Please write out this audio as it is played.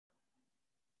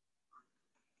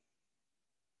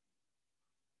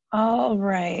All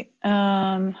right.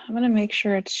 I'm going to make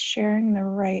sure it's sharing the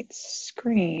right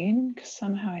screen because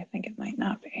somehow I think it might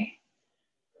not be.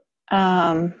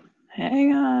 Hang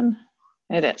on.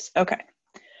 It is. Okay.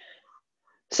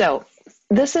 So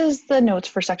this is the notes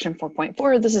for section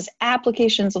 4.4. This is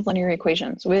applications of linear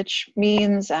equations, which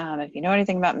means if you know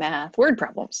anything about math, word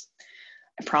problems.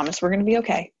 I promise we're going to be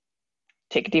okay.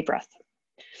 Take a deep breath.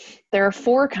 There are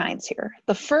 4 kinds here.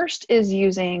 The first is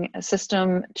using a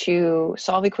system to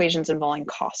solve equations involving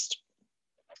cost.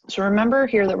 So remember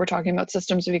here that we're talking about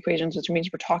systems of equations, which means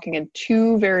we're talking in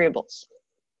 2 variables.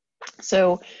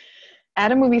 So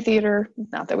at a movie theater,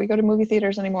 not that we go to movie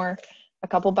theaters anymore, a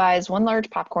couple buys 1 large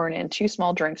popcorn and 2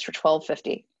 small drinks for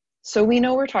 $12.50. So we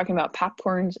know we're talking about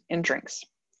popcorns and drinks.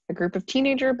 A group of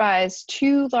teenager buys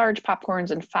 2 large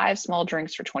popcorns and 5 small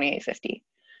drinks for $28.50.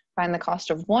 Find the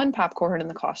cost of 1 popcorn and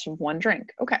the cost of 1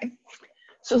 drink. Okay,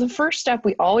 so the first step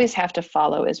we always have to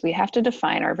follow is we have to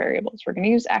define our variables. We're going to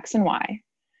use X and Y.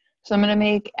 So I'm going to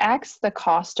make X the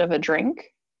cost of a drink,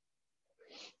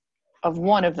 of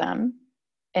 1 of them,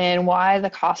 and Y the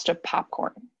cost of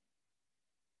popcorn.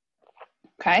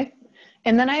 Okay,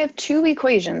 and then I have 2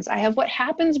 equations. I have what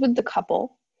happens with the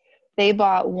couple. They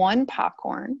bought 1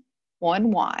 popcorn,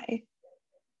 1 Y,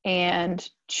 and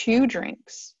 2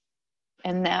 drinks.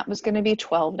 And that was going to be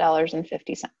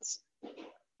 $12.50,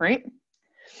 right?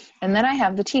 And then I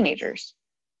have the teenagers.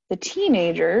 The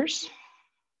teenagers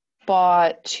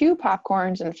bought 2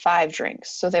 popcorns and 5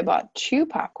 drinks. So they bought 2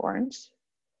 popcorns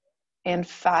and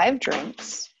 5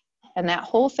 drinks, and that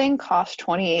whole thing cost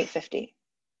 $28.50.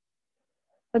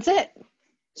 That's it.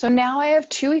 So now I have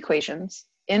 2 equations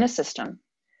in a system,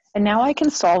 and now I can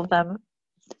solve them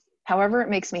however it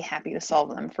makes me happy to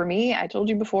solve them. For me, I told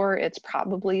you before, it's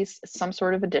probably some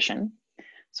sort of addition.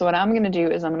 So what I'm going to do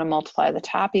is I'm going to multiply the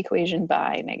top equation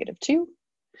by -2.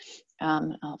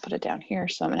 I'll put it down here.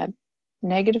 So I'm going to have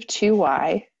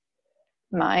 -2y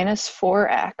minus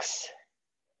 4x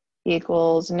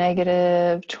equals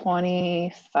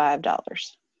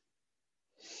 -$25,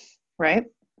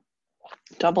 right?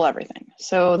 Double everything.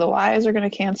 So the y's are going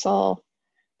to cancel.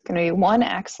 It's going to be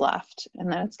 1x left,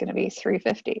 and then it's going to be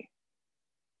 $3.50.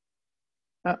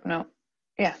 Oh, no.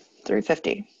 Yeah,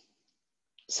 $3.50.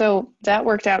 So that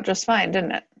worked out just fine,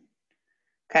 didn't it?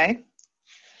 Okay.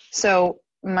 So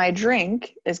my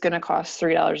drink is going to cost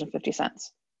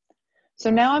 $3.50.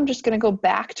 So now I'm just going to go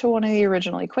back to one of the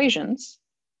original equations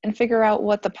and figure out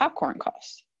what the popcorn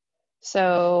costs.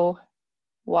 So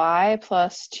y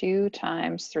plus 2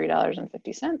 times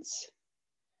 $3.50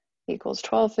 equals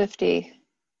 $12.50.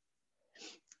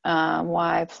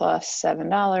 Y plus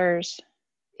 $7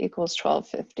 equals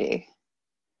 $12.50.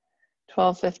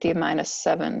 $12.50 minus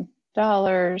 $7.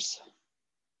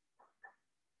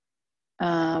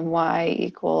 Y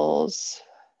equals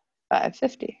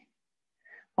 $5.50.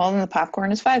 Well, then the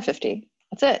popcorn is $5.50.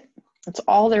 That's it. That's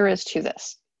all there is to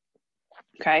this.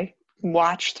 Okay,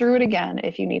 watch through it again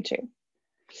if you need to.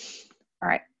 All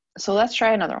right, so let's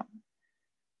try another one.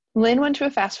 Lynn went to a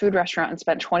fast food restaurant and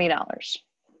spent $20.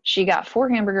 She got 4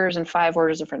 hamburgers and 5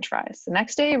 orders of French fries. The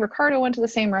next day, Ricardo went to the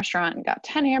same restaurant and got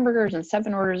 10 hamburgers and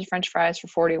 7 orders of French fries for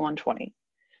 $41.20.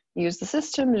 Use the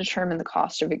system to determine the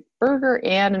cost of a burger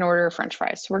and an order of French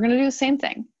fries. So we're going to do the same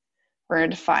thing. We're going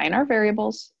to define our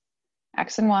variables,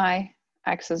 X and Y.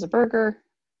 X is a burger.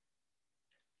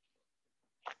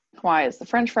 Y is the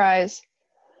French fries.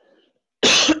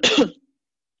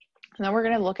 And then we're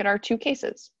going to look at our 2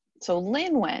 cases. So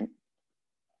Lynn went,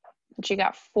 and she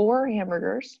got 4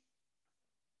 hamburgers.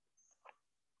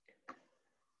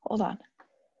 Hold on.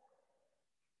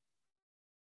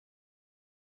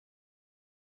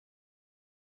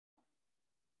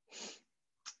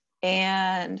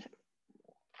 And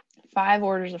 5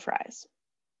 orders of fries.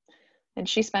 And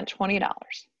she spent $20.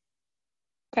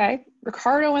 Okay,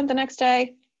 Ricardo went the next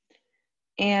day,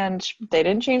 and they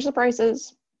didn't change the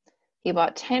prices. He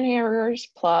bought 10 hamburgers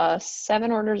plus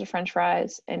 7 orders of French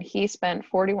fries, and he spent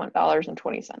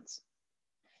 $41.20.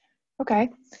 Okay,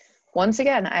 once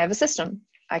again, I have a system.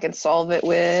 I can solve it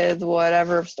with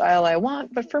whatever style I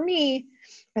want, but for me,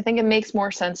 I think it makes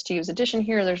more sense to use addition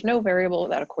here. There's no variable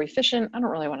without a coefficient. I don't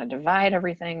really want to divide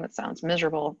everything. That sounds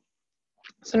miserable.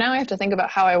 So now I have to think about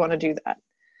how I want to do that.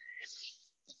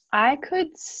 I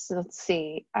could, let's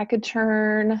see, I could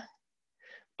turn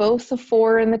both the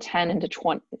 4 and the 10 into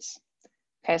 20s.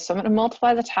 Okay, so I'm going to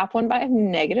multiply the top one by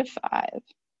 -5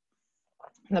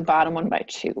 and the bottom one by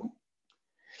 2.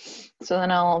 So then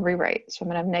I'll rewrite. So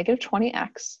I'm going to have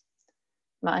 -20x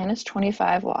minus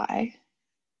 25y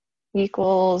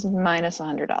equals minus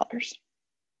 $100.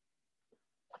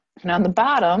 Now on the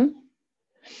bottom,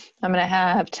 I'm going to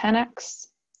have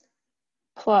 10x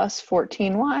plus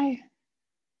 14y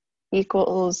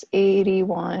equals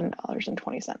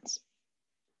 $81.20.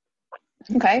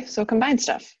 Okay, so combined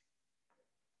stuff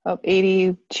of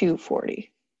 82.40.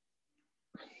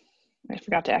 I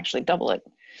forgot to actually double it.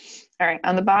 All right,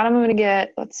 on the bottom I'm gonna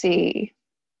get, let's see.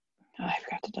 Oh, I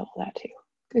forgot to double that too.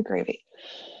 Good gravy.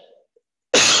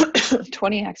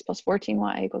 20x plus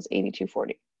 14y equals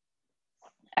 82.40.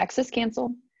 X's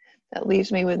cancel. That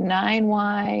leaves me with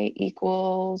 9y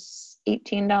equals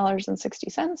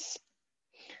 $18.60.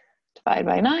 Divide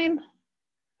by 9.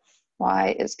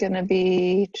 Y is going to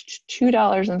be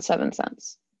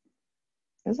 $2.07.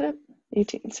 Is it?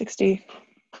 1860.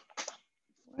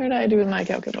 What did I do with my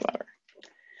calculator?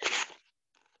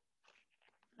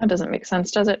 That doesn't make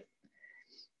sense, does it?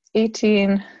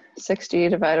 1860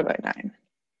 divided by 9.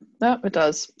 No, it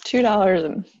does. $2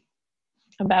 and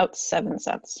about 7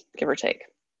 cents, give or take.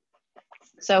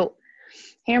 So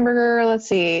hamburger, let's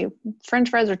see, French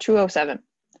fries are 207.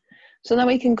 So then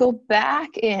we can go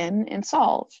back in and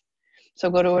solve.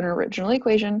 So go to an original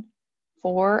equation,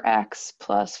 4x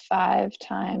plus 5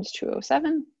 times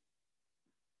 207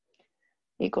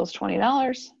 equals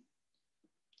 $20.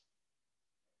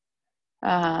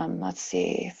 Let's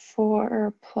see,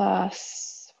 4x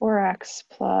plus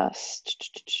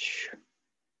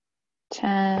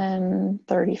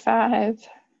 1035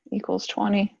 equals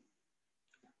 20.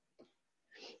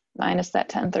 Minus that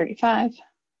 1035.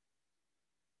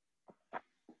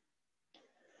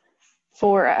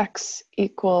 4x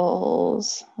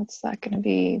equals, what's that going to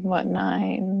be? What,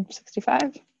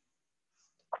 965?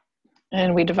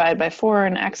 And we divide by 4,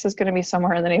 and x is going to be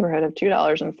somewhere in the neighborhood of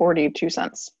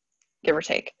 $2.42, give or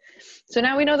take. So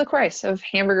now we know the price of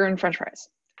hamburger and French fries.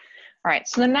 All right,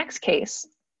 so the next case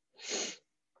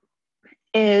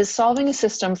is solving a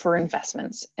system for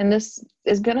investments. And this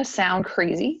is going to sound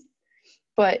crazy,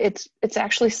 but it's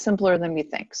actually simpler than we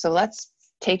think. So let's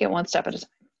take it one step at a time.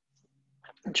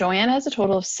 Joanne has a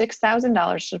total of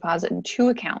 $6,000 to deposit in 2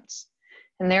 accounts.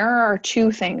 And there are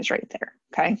 2 things right there,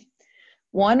 okay?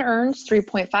 One earns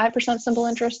 3.5% simple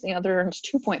interest, the other earns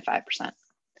 2.5%.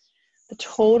 The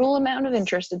total amount of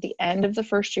interest at the end of the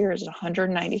first year is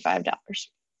 $195.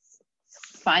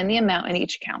 Find the amount in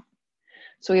each account.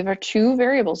 So we have our 2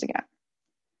 variables again.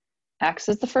 X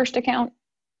is the first account,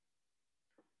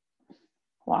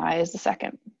 Y is the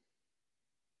second.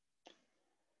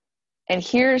 And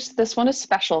this one is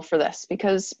special for this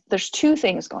because there's 2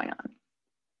 things going on.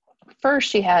 First,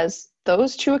 she has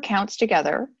those 2 accounts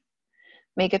together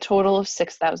make a total of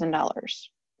 $6,000.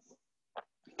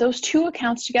 Those 2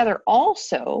 accounts together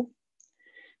also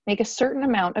make a certain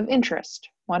amount of interest,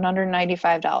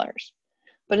 $195,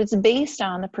 but it's based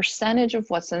on the percentage of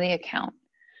what's in the account.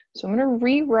 So I'm going to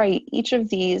rewrite each of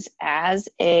these as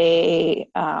a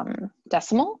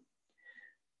decimal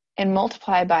and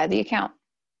multiply by the account.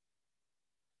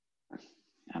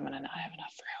 I'm going to not have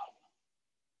enough room.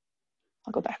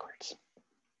 I'll go backwards.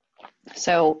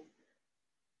 So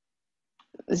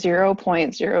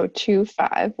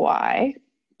 0.025y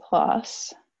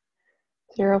plus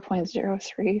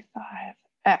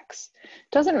 0.035x.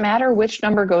 Doesn't matter which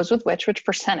number goes with which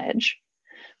percentage,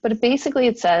 but basically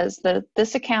it says that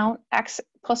this account, x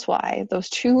plus y, those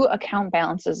 2 account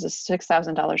balances is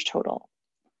 $6,000 total.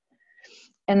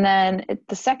 And then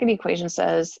the second equation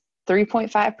says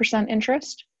 3.5%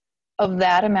 interest of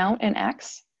that amount in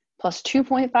x plus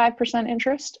 2.5%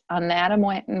 interest on that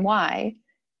amount in y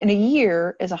in a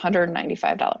year is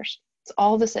 $195. That's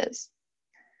all this is.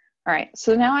 All right,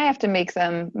 so now I have to make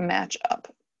them match up.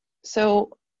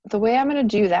 So the way I'm going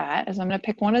to do that is I'm going to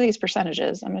pick one of these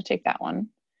percentages. I'm going to take that one. I'm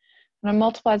going to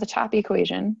multiply the top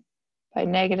equation by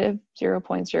negative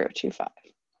 0.025.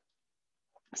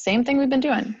 Same thing we've been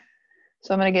doing.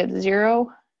 So I'm going to get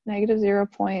negative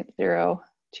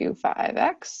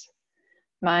 0.025x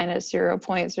minus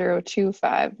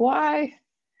 0.025y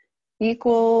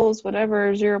equals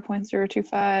whatever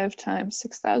 0.025 times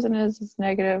 6,000 is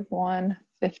negative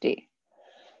 150.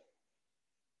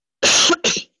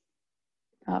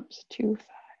 Oops, 25.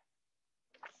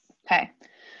 Okay,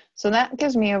 so that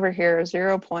gives me over here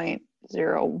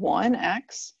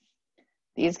 0.01x.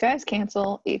 These guys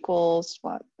cancel, equals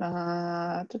what?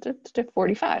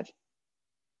 45.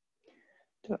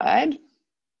 Divide.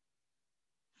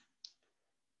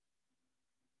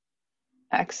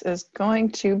 X is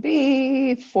going to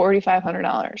be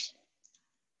 $4,500.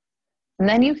 And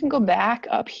then you can go back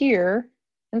up here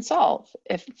and solve.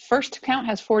 If first account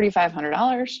has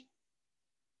 $4,500,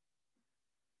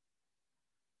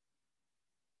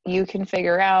 you can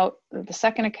figure out that the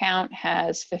second account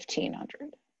has $1,500.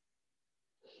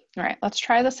 All right, let's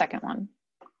try the second one.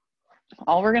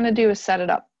 All we're going to do is set it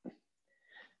up.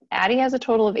 Addie has a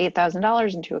total of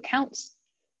 $8,000 in two accounts.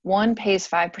 One pays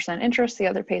 5% interest, the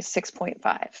other pays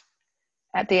 6.5.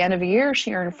 At the end of a year,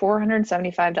 she earned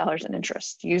 $475 in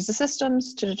interest. Use the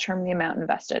systems to determine the amount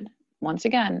invested. Once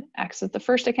again, X is the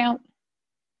first account,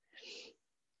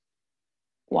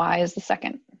 Y is the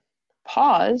second.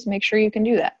 Pause, make sure you can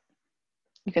do that.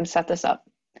 You can set this up.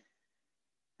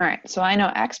 All right, so I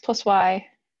know X plus Y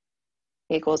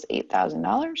equals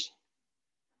 $8,000.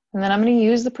 And then I'm going to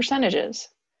use the percentages.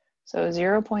 So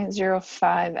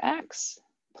 0.05X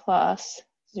plus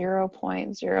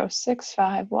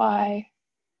 0.065Y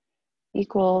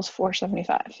equals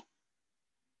 475.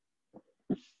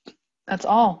 That's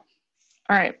all.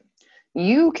 All right,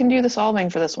 you can do the solving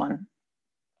for this one.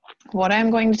 What I'm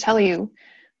going to tell you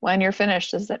when you're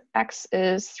finished is that X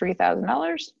is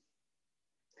 $3,000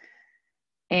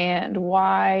 and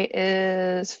Y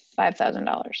is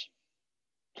 $5,000.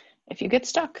 If you get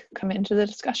stuck, come into the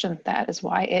discussion. That is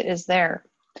why it is there.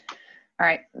 All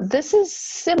right, this is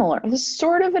similar. This is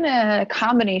sort of in a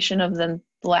combination of the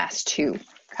last two,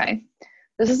 okay?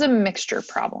 This is a mixture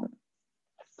problem.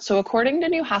 So according to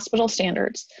new hospital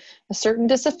standards, a certain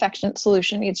disinfectant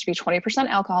solution needs to be 20%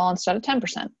 alcohol instead of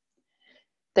 10%.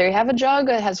 There you have a jug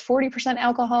that has 40%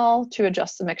 alcohol to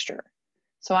adjust the mixture.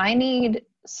 So I need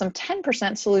some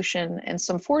 10% solution and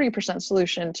some 40%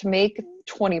 solution to make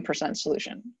 20%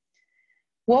 solution.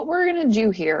 What we're gonna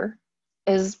do here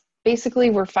is basically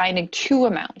we're finding two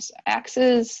amounts. X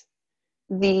is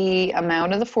the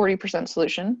amount of the 40%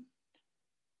 solution.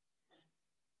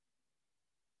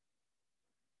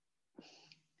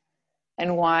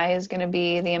 And Y is gonna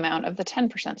be the amount of the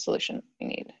 10% solution we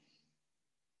need.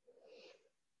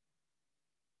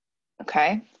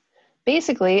 Okay,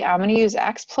 basically I'm gonna use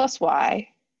X plus Y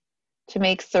to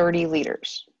make 30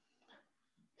 liters.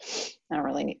 I don't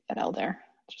really need that L there,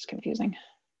 just confusing.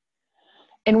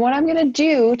 And what I'm gonna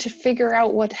do to figure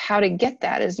out how to get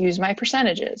that is use my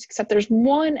percentages, except there's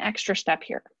one extra step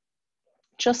here.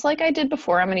 Just like I did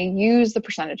before, I'm gonna use the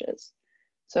percentages.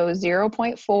 So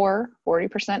 0.4,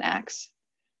 40% X,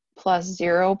 plus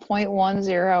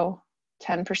 0.10,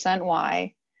 10%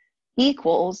 Y,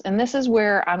 equals, and this is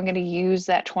where I'm gonna use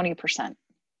that 20%,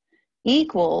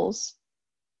 equals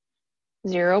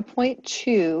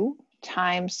 0.2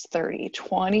 times 30,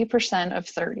 20% of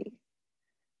 30.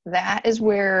 That is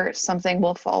where something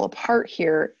will fall apart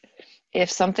here. If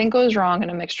something goes wrong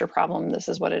in a mixture problem, this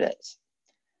is what it is.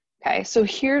 Okay, so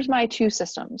here's my two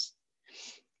systems.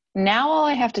 Now all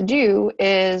I have to do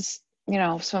is,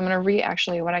 so I'm gonna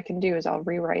actually what I can do is I'll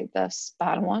rewrite this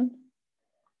bottom one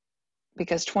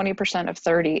because 20% of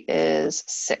 30 is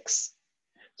 6.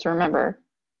 So remember,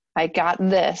 I got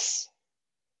this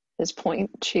is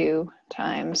 0.2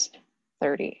 times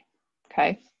 30,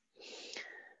 okay?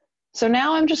 So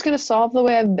now I'm just gonna solve the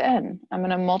way I've been. I'm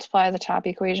gonna multiply the top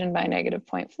equation by negative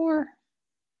 0.4.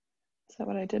 Is that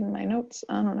what I did in my notes?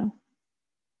 I don't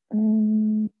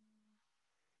know.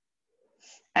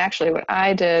 Actually, what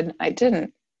I didn't.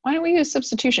 Why don't we use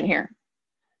substitution here?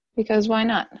 Because why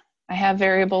not? I have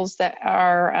variables that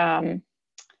are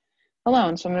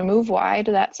alone. So I'm gonna move Y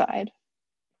to that side.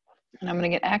 And I'm gonna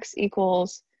get X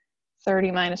equals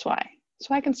 30 minus Y.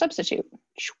 So I can substitute.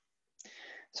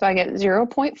 So I get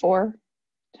 0.4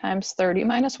 times 30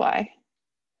 minus Y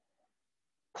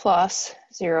plus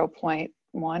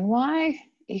 0.1Y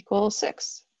equals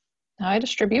 6. Now I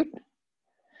distribute.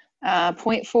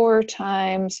 0.4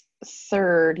 times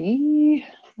 30,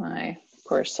 I of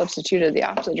course substituted the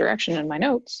opposite direction in my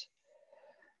notes,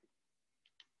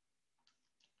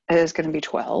 is going to be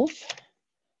 12.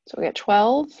 So we get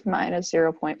 12 minus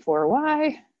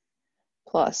 0.4Y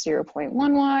plus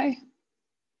 0.1Y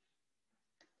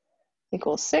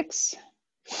equals 6.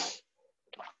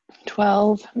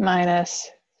 12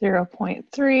 minus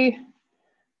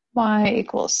 0.3Y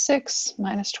equals 6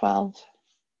 minus 12.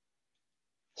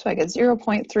 So I get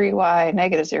 0.3Y,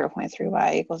 negative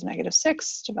 0.3Y equals negative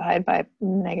 6, divided by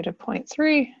negative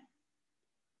 0.3.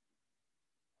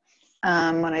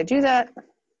 When I do that,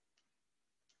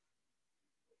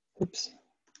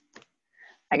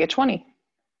 I get 20.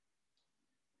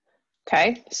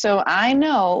 Okay, so I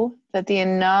know that the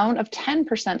amount of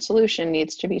 10% solution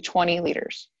needs to be 20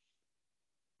 liters.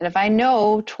 And if I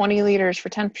know 20 liters for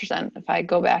 10%, if I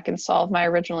go back and solve my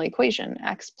original equation,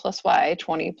 X plus Y,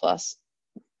 20 plus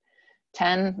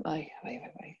 10,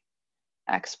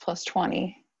 X plus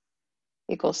 20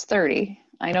 equals 30.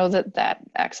 I know that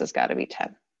X has got to be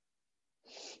 10.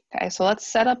 Okay, so let's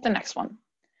set up the next one.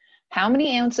 How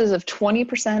many ounces of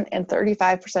 20% and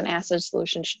 35% acid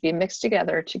solution should be mixed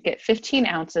together to get 15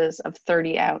 ounces of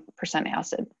 30%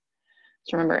 acid?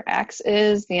 So remember, X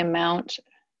is the amount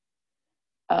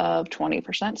of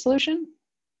 20% solution.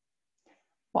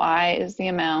 Y is the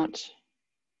amount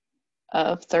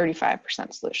of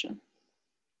 35% solution.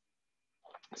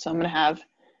 So I'm going to have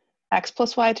X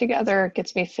plus Y together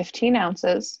gets me 15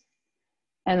 ounces,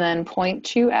 and then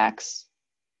 0.2X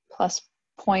plus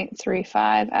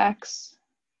 0.35X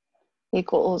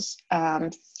equals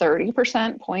 30%,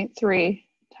 0.3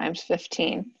 times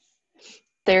 15.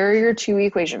 There are your two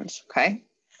equations, okay?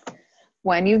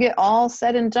 When you get all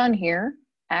said and done here,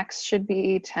 X should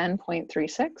be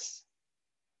 10.36,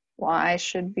 Y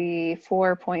should be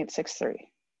 4.63,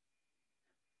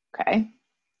 okay?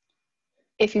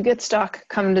 If you get stuck,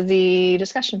 come to the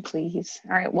discussion, please.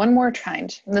 All right, one more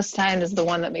kind. And this kind is the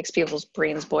one that makes people's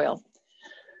brains boil.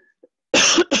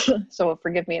 So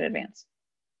forgive me in advance.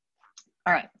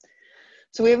 All right,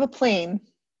 so we have a plane,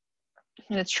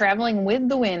 and it's traveling with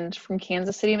the wind from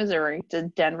Kansas City, Missouri to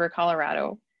Denver,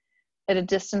 Colorado at a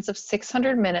distance of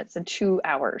 600 minutes and 2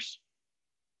 hours.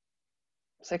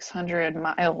 600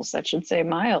 miles, that should say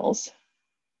miles.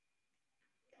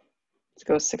 Let's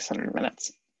go 600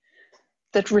 minutes.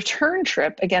 The return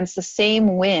trip against the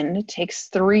same wind takes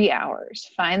 3 hours.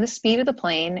 Find the speed of the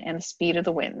plane and the speed of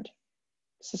the wind.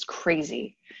 This is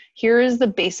crazy. Here is the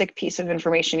basic piece of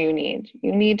information you need.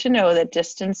 You need to know that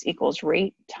distance equals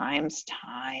rate times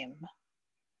time.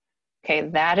 Okay,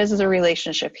 that is the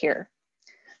relationship here.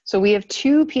 So we have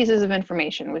two pieces of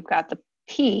information. We've got the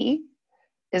P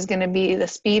is going to be the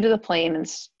speed of the plane in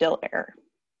still air.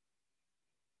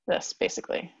 This,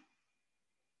 basically.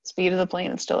 Speed of the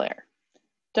plane in still air.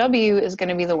 W is going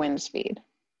to be the wind speed.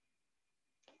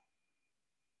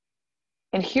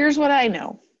 And here's what I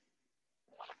know.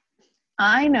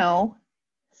 I know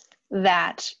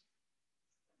that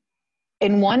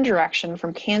in one direction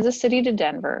from Kansas City to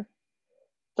Denver,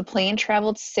 the plane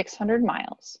traveled 600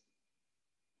 miles.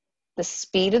 The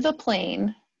speed of the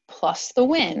plane plus the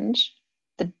wind,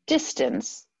 the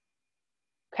distance,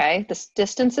 okay, this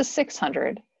distance is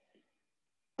 600.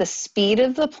 The speed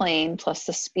of the plane plus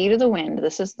the speed of the wind,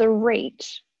 this is the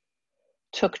rate,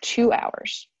 took 2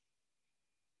 hours.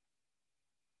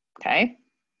 Okay,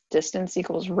 distance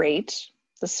equals rate,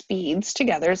 the speeds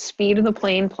together, speed of the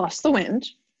plane plus the wind,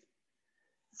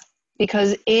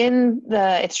 because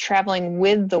it's traveling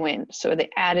with the wind, so they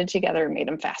added together and made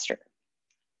them faster.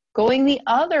 Going the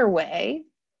other way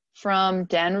from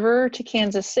Denver to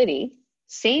Kansas City,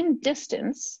 same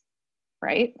distance,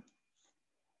 right?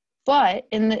 But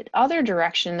in the other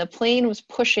direction, the plane was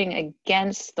pushing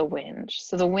against the wind.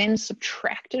 So the wind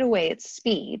subtracted away its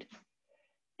speed,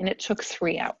 and it took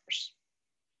 3 hours.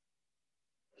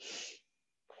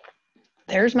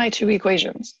 There's my two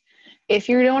equations. If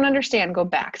you don't understand, go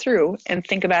back through and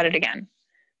think about it again.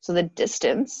 So the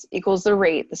distance equals the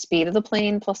rate, the speed of the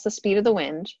plane plus the speed of the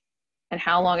wind, and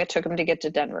how long it took them to get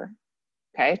to Denver.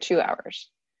 Okay, 2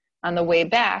 hours. On the way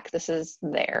back, this is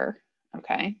there,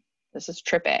 okay? This is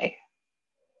trip A,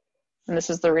 and this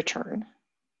is the return.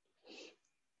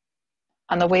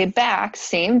 On the way back,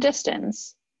 same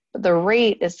distance, but the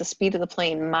rate is the speed of the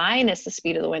plane minus the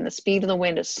speed of the wind. The speed of the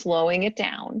wind is slowing it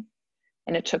down,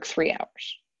 and it took 3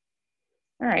 hours.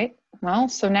 All right, well,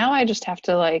 so now I just have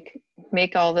to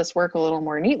make all this work a little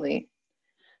more neatly.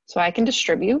 So I can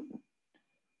distribute.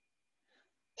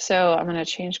 So I'm gonna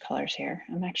change colors here.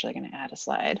 I'm actually gonna add a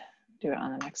slide, do it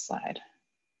on the next slide.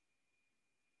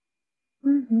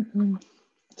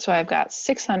 So I've got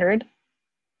 600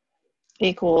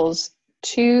 equals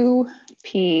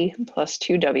 2P plus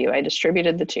 2W. I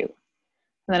distributed the 2. And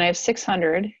then I have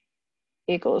 600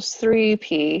 equals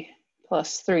 3P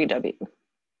plus 3W.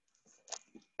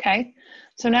 Okay,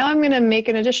 so now I'm going to make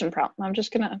an addition problem. I'm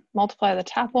just going to multiply the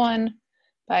top one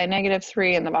by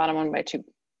 -3 and the bottom one by 2.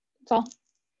 That's all.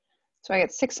 So I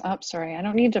get 6 up. Sorry, I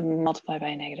don't need to multiply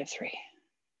by -3.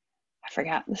 I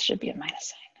forgot this should be a minus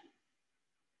sign.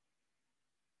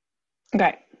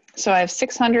 Okay, so I have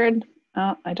 600.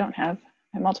 Oh, I don't have.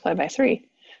 I multiply by 3.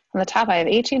 On the top, I have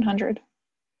 1800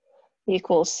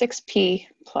 equals 6P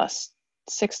plus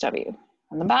 6W.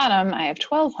 On the bottom, I have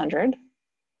 1200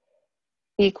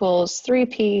 equals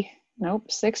 3P,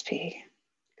 nope, 6P.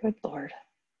 Good Lord.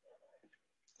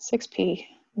 6P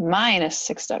minus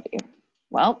 6W.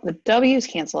 Well, the W's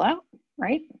cancel out,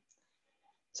 right?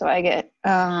 So I get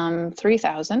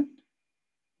 3000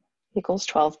 equals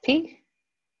 12P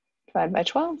divided by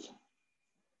 12.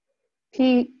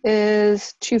 P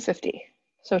is 250.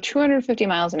 So 250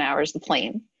 miles an hour is the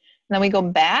plane. And then we go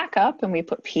back up and we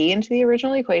put P into the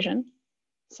original equation.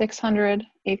 600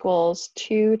 equals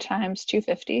 2 times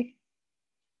 250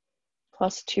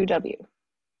 plus 2W.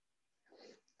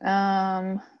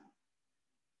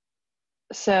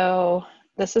 So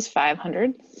this is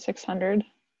 500, 600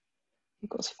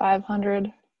 equals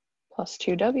 500 plus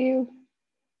 2W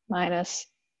minus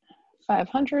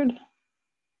 500.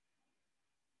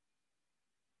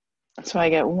 So I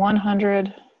get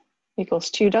 100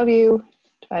 equals 2W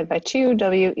divided by 2,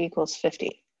 W equals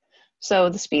 50. So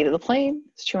the speed of the plane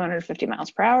is 250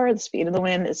 miles per hour. The speed of the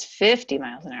wind is 50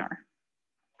 miles an hour.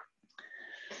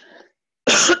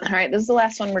 All right, this is the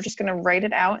last one. We're just going to write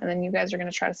it out, and then you guys are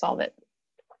going to try to solve it.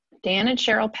 Dan and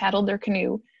Cheryl paddled their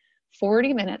canoe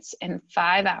 40 minutes and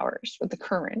 5 hours with the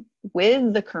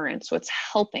current, so it's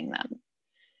helping them,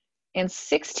 and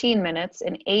 16 minutes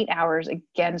and 8 hours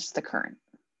against the current.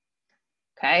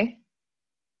 Okay?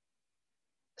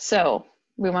 So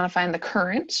we want to find the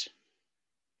current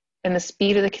and the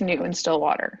speed of the canoe in still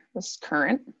water. This is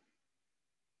current.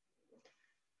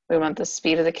 We want the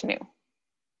speed of the canoe.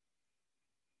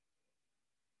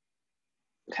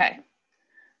 Okay.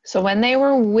 So when they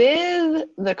were with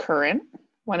the current,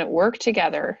 when it worked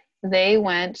together, they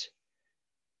went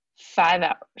 5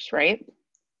 hours, right?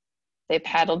 They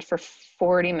paddled for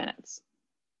 40 minutes,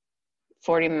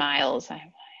 40 miles.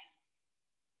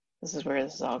 This is where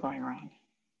this is all going wrong.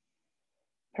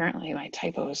 Apparently my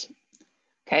typos.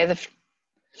 Okay,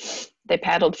 they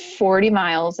paddled 40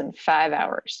 miles in 5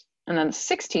 hours, and then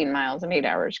 16 miles in 8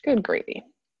 hours. Good gravy.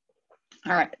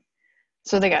 All right,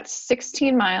 so they got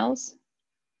 16 miles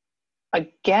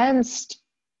against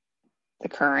the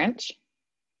current,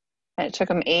 and it took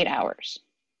them 8 hours.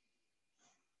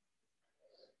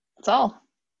 That's all.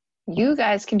 You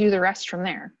guys can do the rest from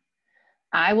there.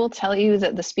 I will tell you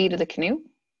that the speed of the canoe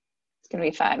is going to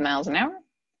be 5 miles an hour,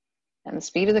 and the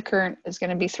speed of the current is going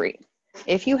to be 3.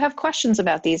 If you have questions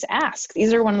about these, ask.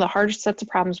 These are one of the hardest sets of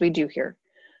problems we do here.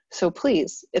 So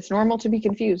please, it's normal to be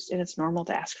confused, and it's normal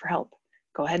to ask for help.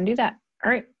 Go ahead and do that.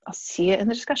 All right, I'll see you in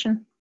the discussion.